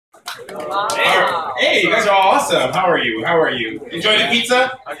Hey, you guys are all awesome. How are you? How are you? Enjoy the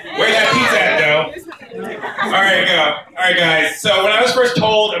pizza? Where's that pizza at, though? All right, go. All right, guys. So when I was first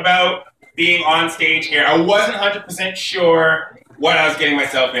told about being on stage here, I wasn't 100% sure what I was getting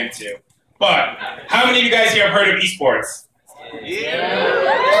myself into. But how many of you guys here have heard of esports? Yeah.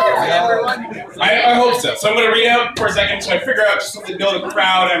 I hope so. So I'm going to read out for a second so I figure out just to know the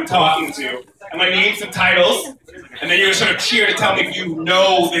crowd I'm talking to. I'm going to name some titles, and then you're going to sort of cheer to tell me if you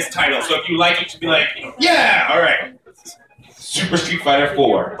know this title. So if you like it, you should be like, yeah, all right. Super Street Fighter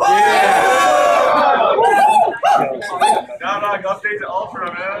 4. Yeah. No, go stage to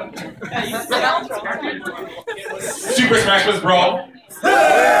Ultra, man. Super Smash Bros. Brawl.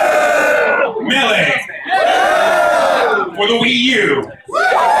 Melee. For the Wii U.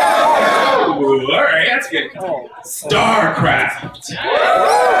 Alright, that's good. StarCraft.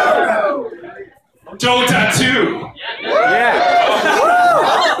 Dota 2. Yeah.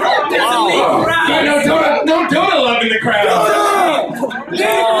 No Dota love in the crowd.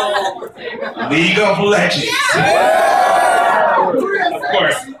 League of Legends. Of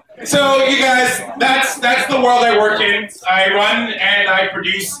course. So you guys, that's the world I work in. I run and I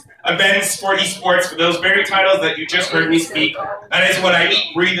produce events for esports for those very titles that you just heard me speak. That is what I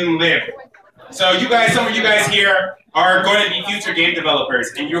eat, breathe, and live. So you guys, some of you guys here are going to be future game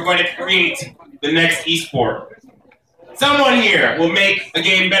developers, and you're going to create the next esport. Someone here will make a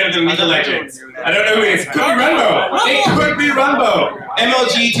game better than League of Legends. I don't know who it is. Could be Runbo. It could be Runbo.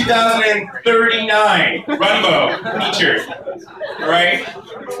 MLG 2039. Runbo features. Right?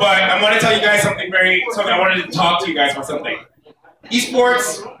 But I want to tell you guys something I wanted to talk to you guys about something.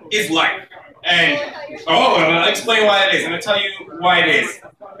 Esports is life. And, I'll explain why it is. I'm going to tell you why it is.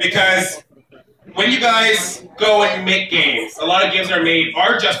 Because when you guys go and make games, a lot of games that are made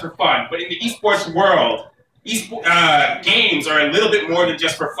are just for fun. But in the esports world, games are a little bit more than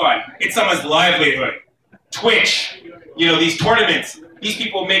just for fun. It's someone's livelihood. Twitch, these tournaments, these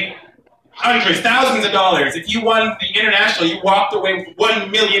people make hundreds, thousands of dollars. If you won the international, you walked away with $1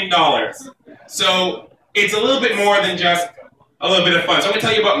 million. So it's a little bit more than just a little bit of fun. So I'm going to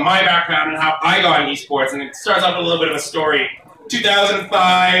tell you about my background and how I got in esports, and it starts off with a little bit of a story.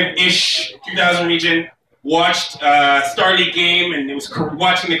 2005-ish, 2000 region, watched Starleague game, and it was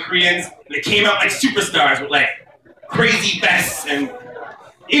watching the Koreans, and they came out like superstars with like crazy vests and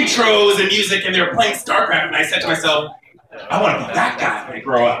intros and music, and they were playing StarCraft, and I said to myself, I want to be that guy when I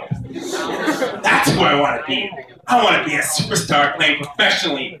grow up. That's who I want to be. I want to be a superstar playing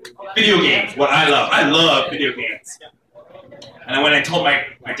professionally video games, what I love. I love video games. And I went and told my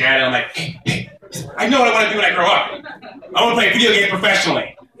dad, and I'm like, hey, I know what I want to do when I grow up. I want to play video games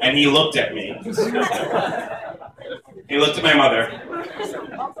professionally. And he looked at me. He looked at my mother.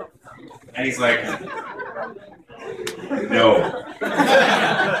 And he's like, no.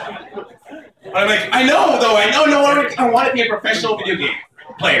 I'm like, I know, though. I want to be a professional video game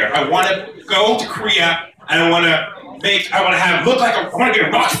player. I want to go to Korea, and I want to be a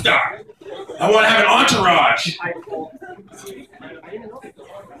rock star. I want to have an entourage.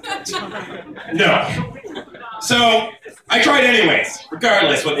 No. So I tried anyways,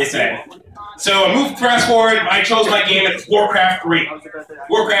 regardless what they said. So I moved fast forward. I chose my game at Warcraft 3.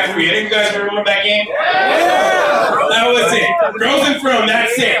 Warcraft 3. Any of you guys remember that game? Yeah. That was it. Frozen Throne.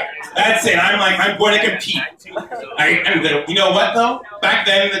 That's it. That's it. I'm going to compete. You know what though? Back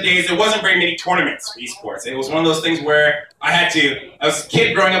then in the days, there wasn't very many tournaments for esports. It was one of those things where I was a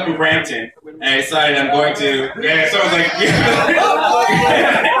kid growing up in Brampton, and I decided I'm going to. So I was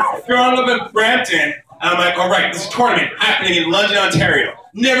like, growing up in Brampton. And I'm like, all right, this is a tournament happening in London, Ontario.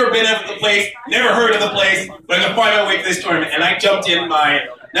 Never been up to the place, never heard of the place, but I'm going to find my way to this tournament. And I jumped in my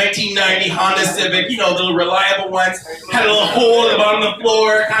 1990 Honda Civic, the little reliable ones. Had a little hole at the bottom of the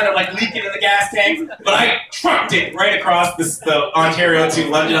floor, kind of like leaking in the gas tank. But I trucked it right across the Ontario to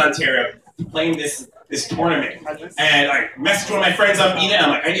London, Ontario, playing this tournament. And I messaged one of my friends on Bina, and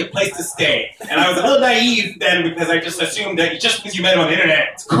I'm like, I need a place to stay. And I was a little naive then because I just assumed that just because you met him on the internet,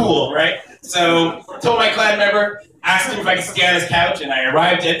 it's cool, right? So I told my clan member, asked him if I could stay on his couch, and I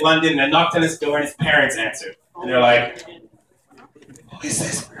arrived at London, and I knocked on his door, and his parents answered. And they're like, who is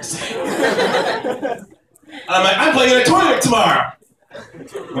this person? And I'm like, I'm playing in a tournament tomorrow.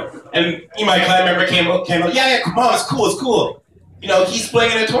 And my clan member came up, yeah, come on, it's cool. He's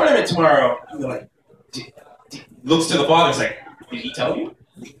playing in a tournament tomorrow. And they're like, looks to the father, he's like, did he tell you?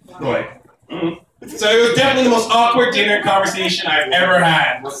 I'm like, So it was definitely the most awkward dinner conversation I've ever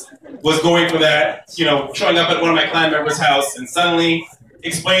had, was going for that, showing up at one of my clan members' house and suddenly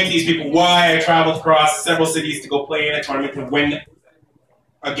explaining to these people why I traveled across several cities to go play in a tournament to win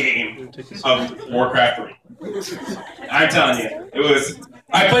a game of Warcraft 3. I'm telling you, it was.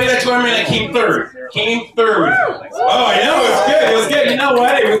 I played that tournament and came third. Oh, I know, it was good. It was good. You know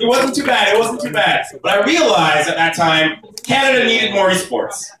what? It wasn't too bad. It wasn't too bad. But I realized at that time, Canada needed more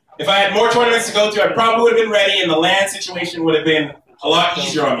esports. If I had more tournaments to go to, I probably would have been ready, and the LAN situation would have been a lot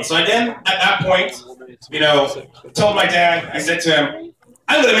easier on me. So I then, at that point, you know, told my dad, I said to him,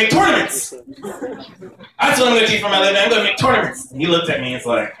 I'm going to make tournaments. That's what I'm going to do for my living. I'm going to make tournaments. And he looked at me and was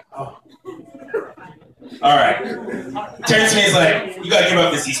like, oh. All right. Turns to me, he's like, you got to give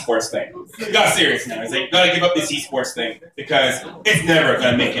up this esports thing. He got serious now. He's like, you got to give up this esports thing because it's never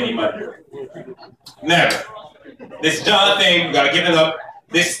going to make any money. Never. This job thing, you got to give it up.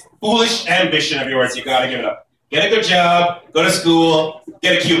 This foolish ambition of yours, you got to give it up. Get a good job, go to school,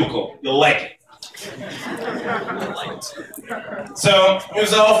 get a cubicle. You'll like it. So it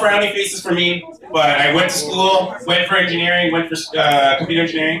was all frowny faces for me, but I went to school, went for engineering, went for computer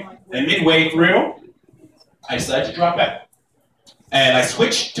engineering, and midway through, I decided to drop out. And I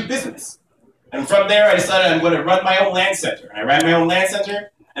switched to business. And from there, I decided I'm going to run my own LAN center. And I ran my own LAN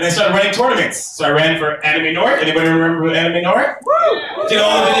center, and I started running tournaments. So I ran for Anime North. Anybody remember Anime North? Did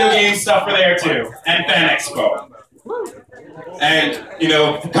all the video game stuff for there too, and Fan Expo. And, you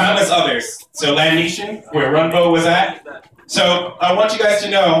know, countless others. So LAN Nation, where Runbo was at. So I want you guys to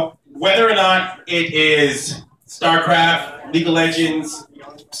know, whether or not it is StarCraft, League of Legends,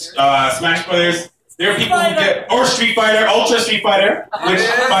 Smash Brothers, there are people who get, or Street Fighter, Ultra Street Fighter, which,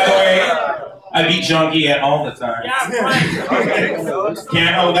 by the way, I beat Junkie at all the time. Yeah, right.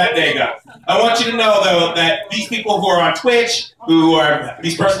 Can't hold that day up. I want you to know, though, that these people who are on Twitch, who are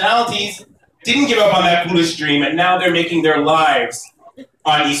these personalities, didn't give up on that foolish dream, and now they're making their lives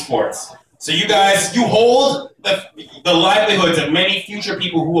on esports. So you guys, you hold the livelihoods of many future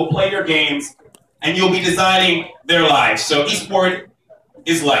people who will play your games, and you'll be designing their lives. So esport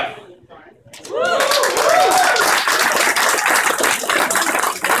is life.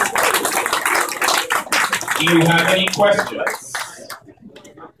 Do you have any questions?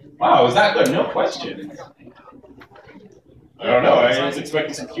 Wow, is that good? No questions. I don't know. I was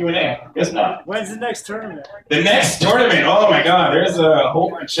expecting some Q&A. Guess not. When's the next tournament? The next tournament? Oh my God, there's a whole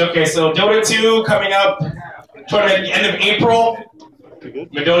bunch. Okay, so Dota 2 coming up. Tournament at the end of April. The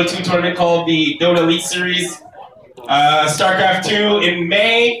Dota 2 tournament called the Dota Elite Series. StarCraft 2 in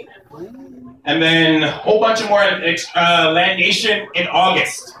May. And then a whole bunch of more LAN Nation in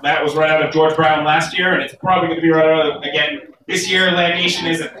August. That was run out of George Brown last year, and it's probably going to be run out again this year. LAN Nation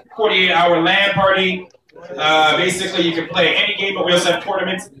is a 48-hour LAN party. Basically, you can play any game, but we also have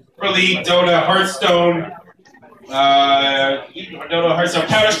tournaments for League, Dota, Hearthstone,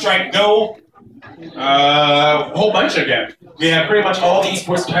 Counter-Strike, Go, a whole bunch of them. We have pretty much all the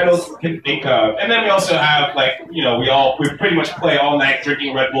esports titles you can think of. And then we also have, like, you know, we pretty much play all night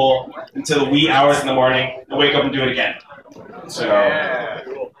drinking Red Bull until the wee hours in the morning and wake up and do it again. So,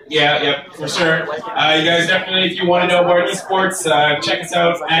 yeah, for sure. You guys definitely, if you want to know more esports, check us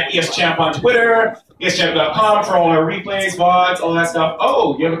out at ESChamp on Twitter, ESChamp.com for all our replays, VODs, all that stuff.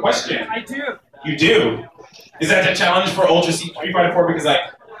 Oh, you have a question? I do. You do? Is that a challenge for Ultra Street Fighter 4? Because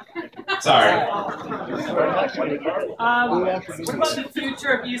sorry. What about the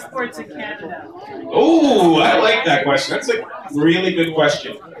future of esports in Canada? Oh, I like that question. That's a really good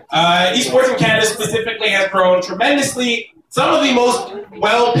question. Esports in Canada specifically has grown tremendously. Some of the most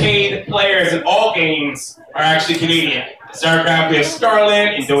well-paid players in all games are actually Canadian. StarCraft, we have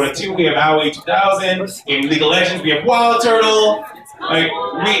Scarlet. In Dota 2, we have AOE 2000. In League of Legends, we have Wild Turtle.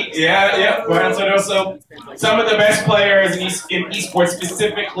 Wild Turtle. So some of the best players in esports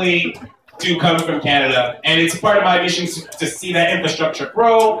specifically do come from Canada. And it's part of my mission to see that infrastructure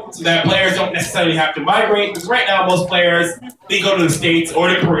grow so that players don't necessarily have to migrate. Because right now, most players, they go to the States or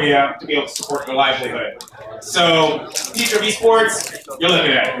to Korea to be able to support their livelihood. So, future of esports, you're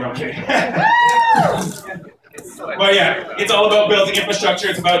looking at it. No, I'm kidding. But yeah, it's all about building infrastructure.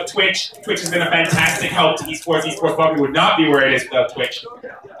 It's about Twitch. Twitch has been a fantastic help to esports. Esports probably would not be where it is without Twitch.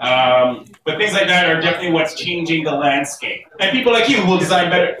 But things like that are definitely what's changing the landscape. And people like you who will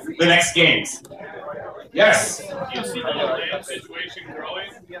design better the next games. Yes? You see the LAN situation growing?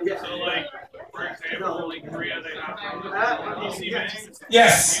 So, like, for example, like Korea, they have PC bangs.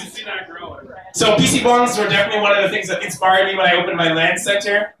 Yes. You see that growing. So PC bongs were definitely one of the things that inspired me when I opened my LAN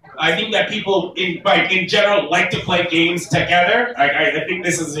center. I think that people in general like to play games together. I think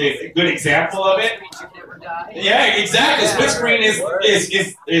this is a good example of it. Yeah, exactly. Split screen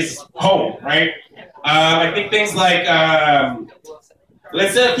is home, right? I think things like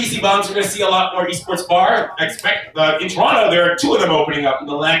let's say PC bongs, we're going to see a lot more esports bar. I expect in Toronto there are 2 of them opening up in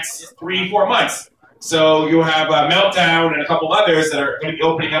the next 3-4 months. So you'll have Meltdown and a couple others that are going to be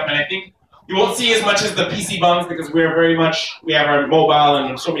opening up, and I think you won't see as much as the PC bums because we have our mobile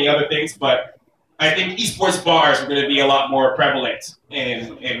and so many other things, but I think esports bars are going to be a lot more prevalent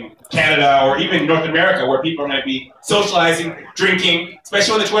in Canada or even North America, where people are going to be socializing, drinking,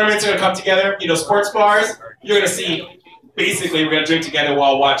 especially when the tournaments are going to come together. You know, sports bars, you're going to see, basically, we're going to drink together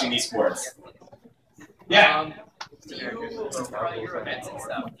while watching esports. Yeah? Do you run your events and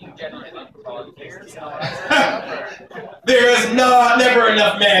stuff? Do you get volunteers? There is never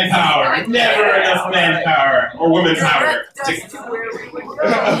enough manpower. Never enough manpower or women power.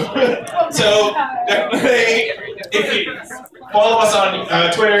 So definitely, if you follow us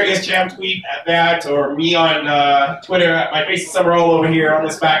on Twitter, #tweet at that, or me on Twitter. My face is somewhere all over here on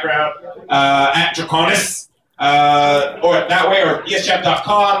this background at Draconis, or that way, or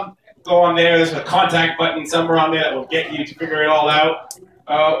eschamp.com. Go on there. There's a contact button somewhere on there that will get you to figure it all out.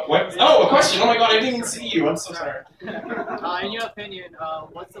 What? Oh, a question. Oh my God, I didn't even see you. I'm so sorry. In your opinion,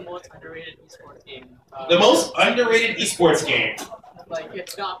 what's the most underrated esports game? The most underrated esports game. Like,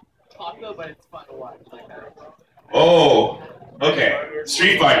 it's not popular, but it's fun to watch. Like that. Oh, okay.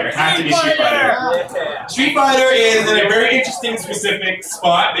 Street Fighter. It has to be Street Fighter. Street Fighter is in a very interesting, specific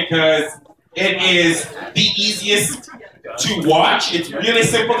spot because it is the easiest to watch. It's really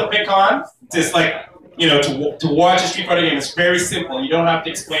simple to pick on. Just like, you know, to watch a Street Fighter game is very simple. You don't have to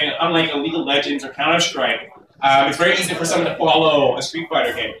explain it, unlike League of Legends or Counter-Strike. It's very easy for someone to follow a Street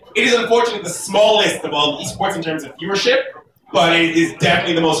Fighter game. It is unfortunately the smallest of all esports in terms of viewership, but it is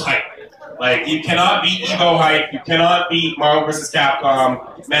definitely the most hype. Like, you cannot beat Evo hype, you cannot beat Marvel vs.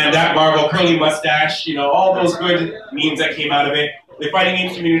 Capcom, man, that Marvel curly mustache, you know, all those good memes that came out of it. The fighting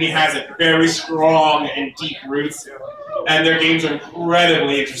game community has a very strong and deep roots, and their games are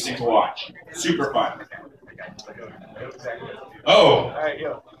incredibly interesting to watch. Super fun. Oh.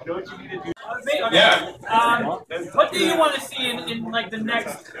 Yeah. What do you want to see in like the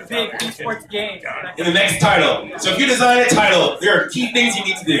next big esports game? In the next title. So if you design a title, there are key things you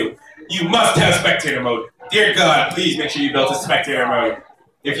need to do. You must have spectator mode. Dear God, please make sure you build a spectator mode.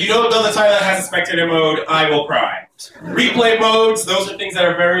 If you don't build a title that has a spectator mode, I will cry. Replay modes, those are things that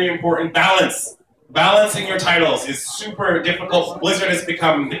are very important. Balance. Balancing your titles is super difficult. Blizzard has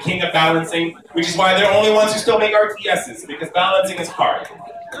become the king of balancing, which is why they're the only ones who still make RTSs, because balancing is hard.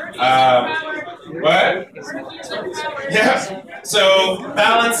 What? Yeah. So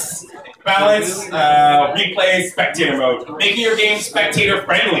balance, replay, spectator mode. Making your game spectator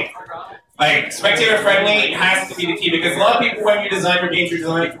friendly. Like, spectator friendly has to be the key, because a lot of people, when you design your games, you're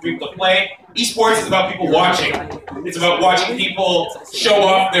designing for people to play. Esports is about people watching. It's about watching people show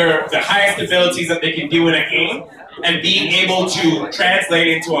off the highest abilities that they can do in a game, and being able to translate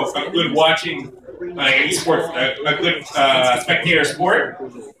into a good watching, like an esports, a good spectator sport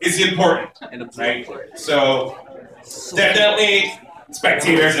is important, right? So definitely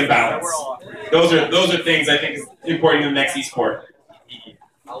spectators and balance. Those are things I think is important in the next esport.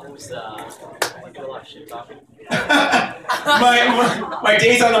 I always do a lot of shit talking. my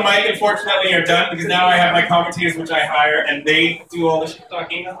days on the mic, unfortunately, are done because now I have my commentators, which I hire, and they do all the shit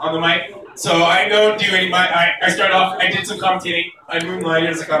talking on the mic. So I don't do any. I started off. I did some commentating. I moonlighted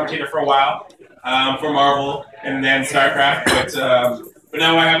as a commentator for a while for Marvel and then StarCraft, but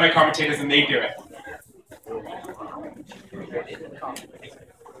now I have my commentators and they do it.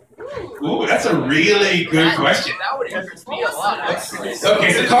 Ooh, that's a really good question. That would interest me a lot. Okay,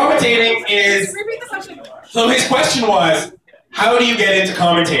 so commentating is... So his question was, how do you get into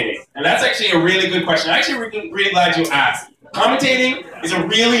commentating? And that's actually a really good question. I'm actually really glad you asked. Commentating is a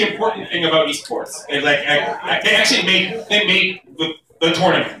really important thing about esports. They actually made the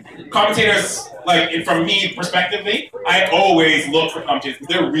tournament. Commentators, like, from me perspectively, I always look for commentators.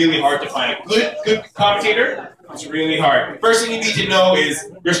 They're really hard to find. A good commentator, it's really hard. First thing you need to know is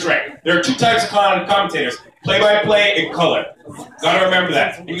your strength. There are two types of commentators, play-by-play and color. Gotta remember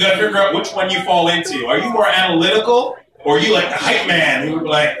that. And you gotta figure out which one you fall into. Are you more analytical, or are you like the hype man who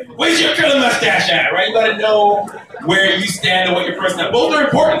like, where's your curly mustache at, right? You gotta know where you stand and what your personality. Both are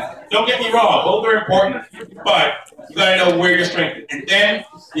important. Don't get me wrong, both are important. But you gotta know where your strength is. And then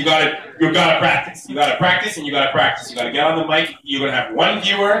you gotta practice. You gotta practice and you gotta practice. You gotta get on the mic. You're gonna have one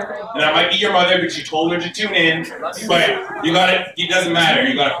viewer, and that might be your mother because you told her to tune in. But it doesn't matter.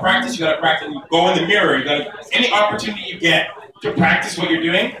 You gotta practice, you go in the mirror, any opportunity you get to practice what you're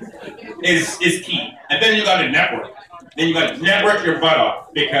doing is key. And then you gotta network. Then you gotta network your butt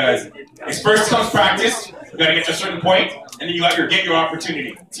off, because first comes practice, you gotta get to a certain point, and then you gotta get your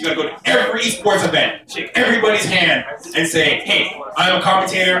opportunity. So you gotta go to every esports event, shake everybody's hand, and say, hey, I'm a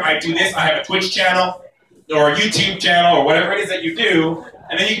commentator, I do this, I have a Twitch channel, or a YouTube channel, or whatever it is that you do,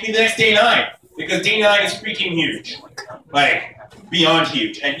 and then you can be the next day 9. Because D9 is freaking huge. Like, beyond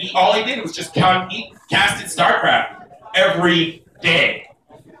huge. And all he did was just he casted StarCraft every day.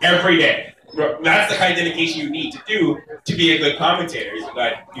 Every day. That's the kind of dedication you need to do to be a good commentator.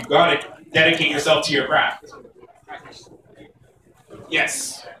 You've got to dedicate yourself to your craft.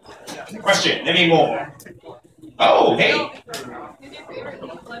 Yes. Question. Any more? Oh, hey.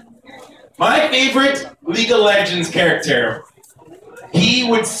 My favorite League of Legends character. He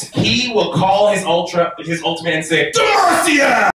will call his ultimate and say, Demacia!